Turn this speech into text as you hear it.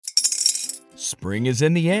Spring is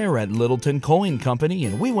in the air at Littleton Coin Company,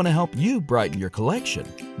 and we want to help you brighten your collection.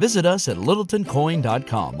 Visit us at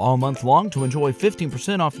littletoncoin.com all month long to enjoy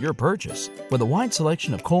 15% off your purchase. With a wide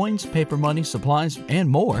selection of coins, paper money, supplies, and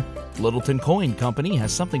more, Littleton Coin Company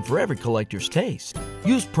has something for every collector's taste.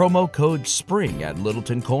 Use promo code SPRING at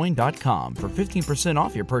littletoncoin.com for 15%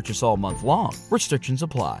 off your purchase all month long. Restrictions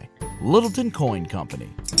apply. Littleton Coin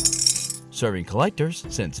Company. Serving collectors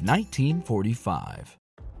since 1945.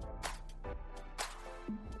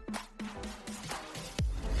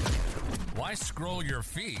 Why scroll your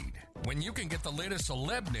feed when you can get the latest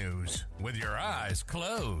celeb news with your eyes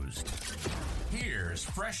closed? Here's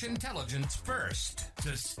fresh intelligence first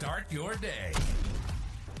to start your day.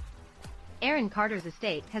 Aaron Carter's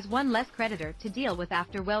estate has one less creditor to deal with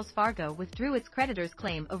after Wells Fargo withdrew its creditor's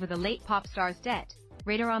claim over the late pop star's debt,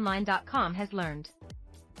 RadarOnline.com has learned.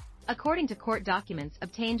 According to court documents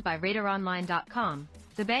obtained by RadarOnline.com,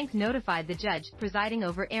 the bank notified the judge presiding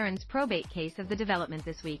over Aaron's probate case of the development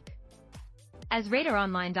this week. As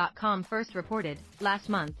RadarOnline.com first reported, last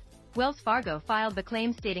month, Wells Fargo filed the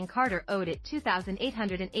claim stating Carter owed it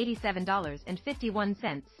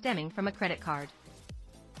 $2,887.51 stemming from a credit card.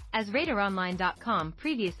 As RadarOnline.com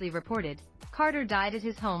previously reported, Carter died at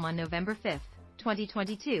his home on November 5,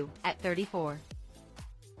 2022, at 34.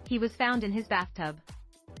 He was found in his bathtub.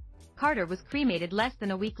 Carter was cremated less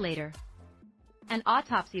than a week later. An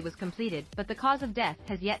autopsy was completed, but the cause of death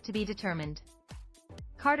has yet to be determined.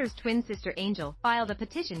 Carter's twin sister Angel filed a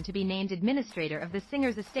petition to be named administrator of the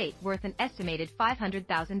singer's estate worth an estimated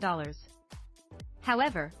 $500,000.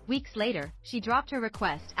 However, weeks later, she dropped her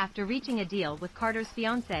request after reaching a deal with Carter's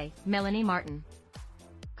fiancée, Melanie Martin.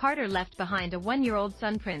 Carter left behind a 1-year-old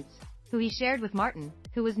son Prince, who he shared with Martin,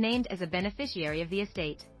 who was named as a beneficiary of the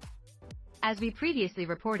estate. As we previously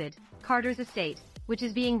reported, Carter's estate, which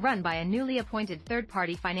is being run by a newly appointed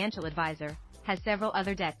third-party financial advisor, has several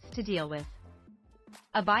other debts to deal with.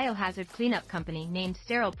 A biohazard cleanup company named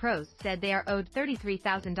Sterile Pros said they are owed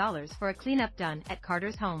 $33,000 for a cleanup done at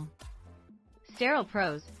Carter's home. Sterile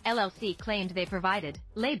Pros, LLC claimed they provided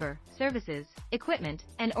labor, services, equipment,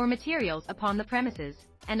 and/or materials upon the premises,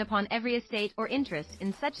 and upon every estate or interest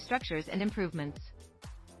in such structures and improvements.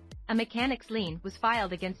 A mechanic's lien was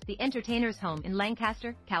filed against the entertainer's home in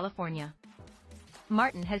Lancaster, California.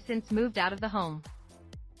 Martin has since moved out of the home.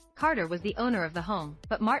 Carter was the owner of the home,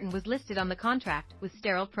 but Martin was listed on the contract with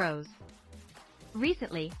Sterile Pros.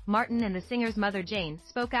 Recently, Martin and the singer's mother Jane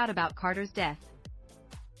spoke out about Carter's death.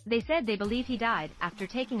 They said they believe he died after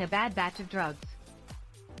taking a bad batch of drugs.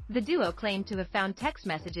 The duo claimed to have found text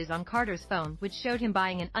messages on Carter's phone which showed him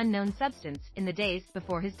buying an unknown substance in the days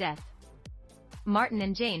before his death. Martin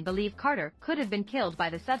and Jane believe Carter could have been killed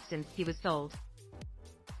by the substance he was sold.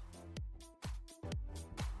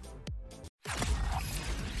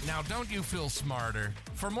 Now, don't you feel smarter?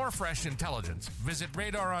 For more fresh intelligence, visit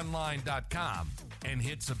RadarOnline.com and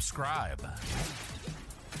hit subscribe.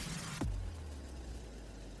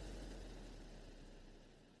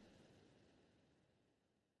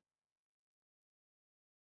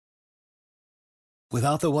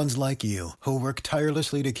 Without the ones like you, who work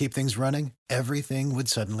tirelessly to keep things running, everything would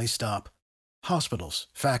suddenly stop. Hospitals,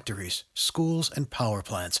 factories, schools, and power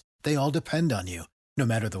plants, they all depend on you. No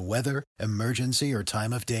matter the weather, emergency, or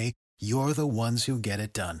time of day, you're the ones who get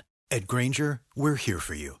it done. At Grainger, we're here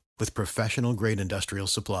for you with professional-grade industrial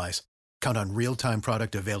supplies. Count on real-time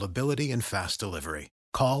product availability and fast delivery.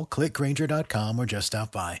 Call, click Grainger.com, or just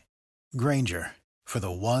stop by. Grainger, for the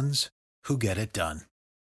ones who get it done.